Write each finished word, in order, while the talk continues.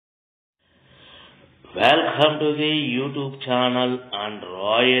Welcome to the YouTube channel and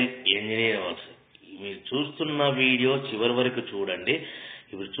royal engineers. మీరు చూస్తున్న video చివరి వరకు చూడండి.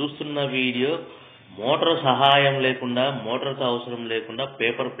 ఇప్పుడు చూస్తున్న వీడియో మోటార్ సహాయం లేకుండా, మోటార్కి అవసరం లేకుండా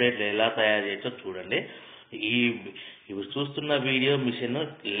పేపర్ ప్లేట్లు ఎలా తయారు చేయొచ్చో చూడండి. ఇప్పుడు చూస్తున్న video machine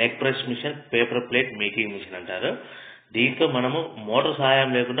leg press machine, paper plate making machine అంటారు. దీంట్లో మనము మోటార్ సహాయం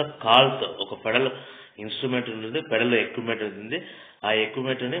లేకుండా కాల్తో ఒక పెడల్ ఇన్స్ట్రుమెంట్ ఉంటుంది, పెడల్ ఎక్విప్మెంట్ ఉంటుంది. ఆ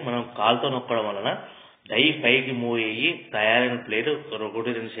ఎక్విప్మెంట్ని మనం కాల్తో నొక్కడం వలన డై పైకి మూవ్ అయ్యి తయారైన ప్లేట్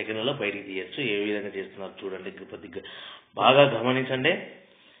 1-2 సెకండ్లలో బయటికి తీయచ్చు. ఏ విధంగా చేస్తున్నారు చూడండి, కొద్దిగా బాగా గమనించండి.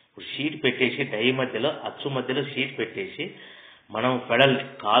 ఇప్పుడు షీట్ పెట్టేసి డై మధ్యలో, అచ్చు మధ్యలో షీట్ పెట్టేసి మనం పెడల్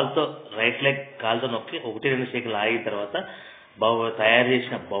కాల్తో, రైట్ లెగ్ కాల్తో నొక్కి 1-2 సెకండ్లు ఆగిన తర్వాత తయారు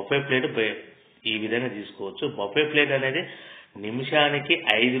చేసిన బఫే ప్లేట్ ఈ విధంగా తీసుకోవచ్చు. బఫే ప్లేట్ అనేది నిమిషానికి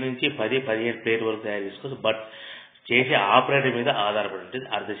 5 నుంచి 10-15 ప్లేట్ వరకు తయారు చేసుకోవచ్చు. బట్ చేసే ఆపరేటర్ మీద ఆధారపడి ఉంటుంది.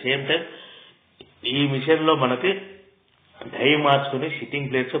 అట్ ద సేమ్ టైం ఈ మిషన్లో మనకి డై మార్చుకుని సిట్టింగ్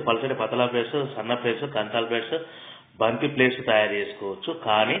ప్లేట్స్, పల్సటి పతలా ప్లేట్స్, సన్న ప్లేట్స్, కంచాల ప్లేట్స్, బంతి ప్లేట్స్ తయారు చేసుకోవచ్చు.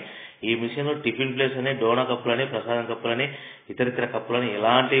 కానీ ఈ మిషన్లో టిఫిన్ ప్లేట్స్ అని, డోనా కప్పులని, ప్రసాదం కప్పులని, ఇతరితర కప్పులని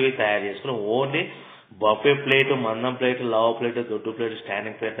ఇలాంటివి తయారు చేసుకుని ఓన్లీ బఫే ప్లేట్, మందం ప్లేట్, లావ్ ప్లేట్, దొడ్డు ప్లేట్,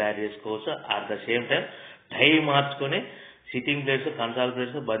 స్టాండింగ్ ప్లేట్ తయారు చేసుకోవచ్చు. At the same time die మార్చుకొని సిట్టింగ్ ప్లేట్స్, కంచాల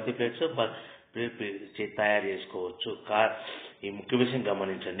ప్లేట్స్, బంతి ప్లేట్స్ తయారు చేసుకోవచ్చు. ఈ ముఖ్య విషయం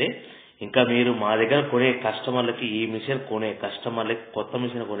గమనించండి. ఇంకా మీరు మా దగ్గర కొనే కస్టమర్లకి, ఈ మిషన్ కొనే కస్టమర్లకి, కొత్త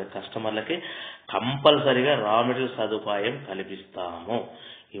మిషన్ కొనే కస్టమర్లకి కంపల్సరీగా రా మెటీరియల్ సదుపాయం కల్పిస్తాము.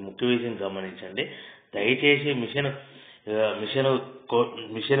 ఈ ముఖ్య విషయం గమనించండి. దయచేసి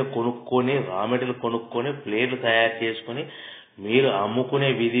మిషన్ కొనుక్కొని, రా మెటీరియల్ కొనుక్కొని, ప్లేట్లు తయారు చేసుకొని మీరు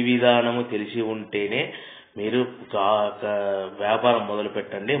అమ్ముకునే విధి విధానము తెలిసి ఉంటేనే మీరు వ్యాపారం మొదలు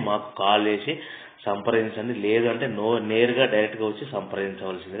పెట్టండి. మాకు కాల్ చేసి సంప్రదించండి. లేదు అంటే నేరుగా డైరెక్ట్గా వచ్చి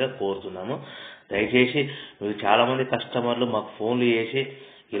సంప్రదించవలసిందిగా కోరుతున్నాము. దయచేసి మీరు చాలామంది కస్టమర్లు మాకు ఫోన్లు చేసి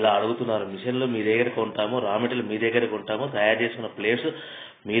ఇలా అడుగుతున్నారు, మిషన్లు మీ దగ్గర కొంటాము, రా మెటీరియల్ మీ దగ్గర కొంటాము, తయారు చేసుకున్న ప్లేట్స్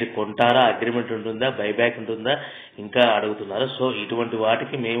మీరు కొంటారా, అగ్రిమెంట్ ఉంటుందా, బైబ్యాక్ ఉంటుందా, ఇంకా అడుగుతున్నారు. సో ఇటువంటి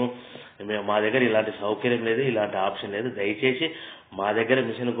వాటికి మా దగ్గర ఇలాంటి సౌకర్యం లేదు, ఇలాంటి ఆప్షన్ లేదు. దయచేసి మా దగ్గర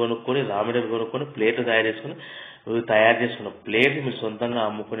మిషన్ కొనుక్కొని, రా మెటీరియల్ కొనుక్కొని, ప్లేట్లు తయారు చేసుకున్న ప్లేట్ మీరు సొంతంగా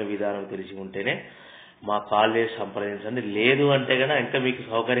అమ్ముకునే విధానం తెలిసి ఉంటేనే మా కాల్ చేసి సంప్రదించండి. లేదు అంటే కనుక ఇంకా మీకు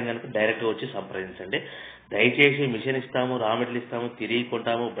సౌకర్యం కనుక డైరెక్ట్గా వచ్చి సంప్రదించండి. దయచేసి మిషన్ ఇస్తాము, రా మెటీరియల్ ఇస్తాము, తిరిగి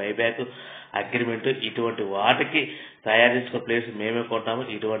కొంటాము, బైబ్యాక్, అగ్రిమెంట్ ఇటువంటి వాటికి తయారు చేసుకున్న ప్లేట్స్ మేమే కొంటాము.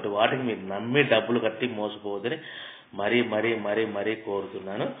 ఇటువంటి వాటికి మీరు నమ్మి డబ్బులు కట్టి మోసపోవద్దని మరీ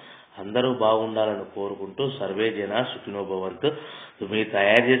కోరుతున్నాను. అందరూ బాగుండాలని కోరుకుంటూ సర్వే జన సుఖినో భవంతు. మీరు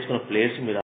తయారు చేసుకున్న ప్లేట్స్ మీరు